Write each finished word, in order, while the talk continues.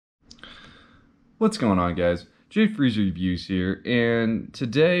What's going on, guys? Jay Freezer Reviews here, and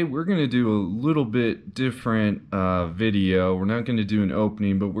today we're going to do a little bit different video. We're not going to do an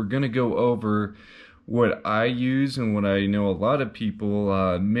opening, but we're going to go over what I use and what I know a lot of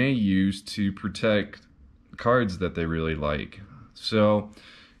people may use to protect cards that they really like. So,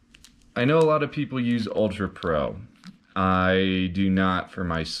 I know a lot of people use Ultra Pro. I do not for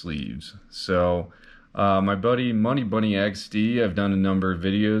my sleeves. So, my buddy Money Bunny XD, I've done a number of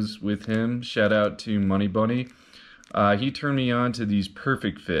videos with him. Shout out to Money Bunny. He turned me on to these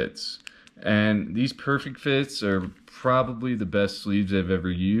perfect fits. And these perfect fits are probably the best sleeves I've ever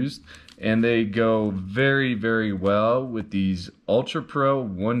used. And they go very, very well with these Ultra Pro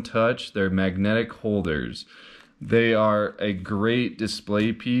One Touch. They're magnetic holders. They are a great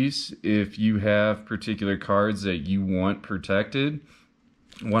display piece if you have particular cards that you want protected.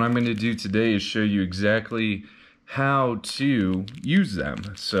 What I'm going to do today is show you exactly how to use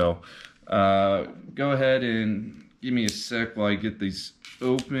them. So go ahead and give me a sec while I get these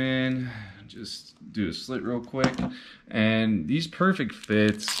open. Just do a slit real quick. And these perfect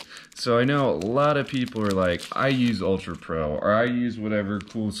fits, so I know a lot of people are like, I use Ultra Pro, or I use whatever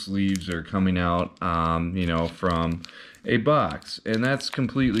cool sleeves are coming out, you know, from a box, and that's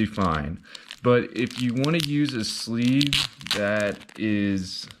completely fine. But if you want to use a sleeve that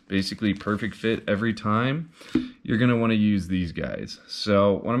is basically perfect fit every time, you're going to want to use these guys.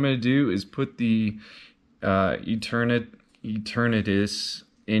 So what I'm going to do is put the Eternatus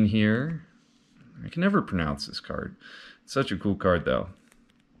in here. I can never pronounce this card. It's such a cool card though.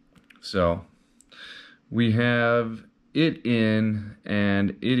 So we have it in,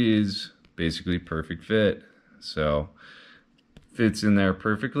 and it is basically perfect fit. So fits in there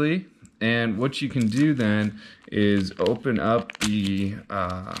perfectly. And what you can do then is open up the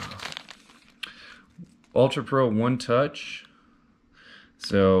Ultra Pro One Touch.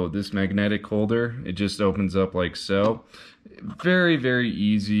 So this magnetic holder, it just opens up like so. Very, very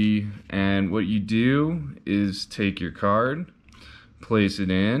easy. And what you do is take your card, place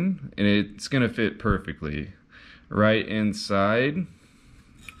it in, and it's going to fit perfectly right inside.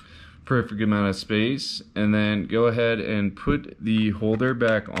 Perfect amount of space. And then go ahead and put the holder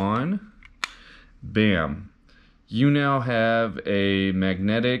back on. Bam. You now have a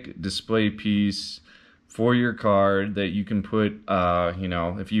magnetic display piece for your card that you can put, you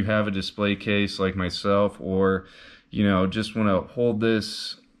know, if you have a display case like myself, or, you know, just want to hold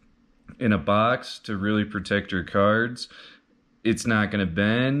this in a box to really protect your cards. It's not going to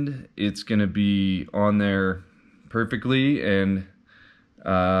bend. It's going to be on there perfectly, and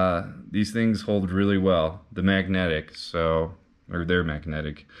these things hold really well. The magnetic, so, or they're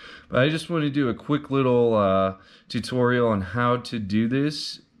magnetic. But I just want to do a quick little tutorial on how to do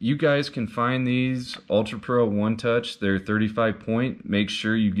this. You guys can find these Ultra Pro One Touch. They're 35 point. Make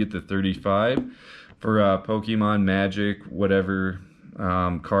sure you get the 35 for Pokemon, Magic, whatever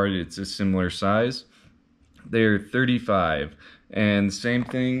card. It's a similar size. They're 35. And same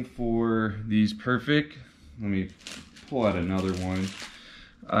thing for these perfect. Let me pull out another one.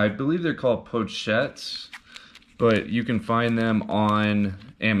 I believe they're called pochettes, but you can find them on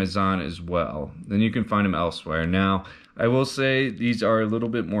Amazon as well. Then you can find them elsewhere. Now, I will say these are a little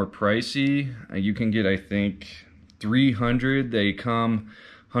bit more pricey. You can get, I think, 300. They come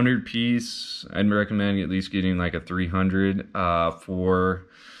 100 piece. I'd recommend at least getting like a 300 for,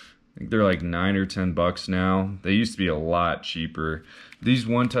 I think they're like $9 or $10 now. They used to be a lot cheaper. These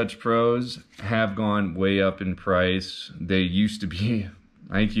One Touch Pros have gone way up in price. They used to be,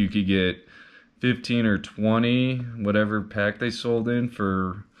 I think you could get 15 or 20, whatever pack they sold in,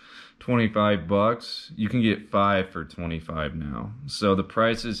 for $25. You can get 5 for $25 now. So the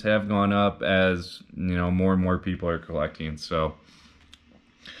prices have gone up as, you know, more and more people are collecting. So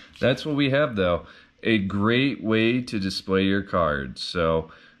that's what we have though. A great way to display your cards.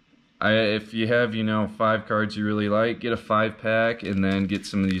 So if you have, you know, 5 cards you really like, get a 5-pack and then get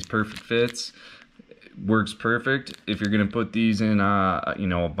some of these perfect fits. Works perfect. If you're going to put these in you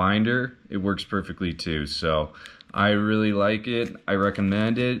know, a binder, it works perfectly too. So I really like it. I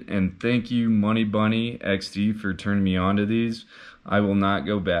recommend it. And thank you, Money Bunny XD, for turning me on to these. I will not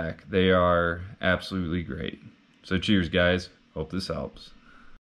go back. They are absolutely great. So cheers, guys. Hope this helps.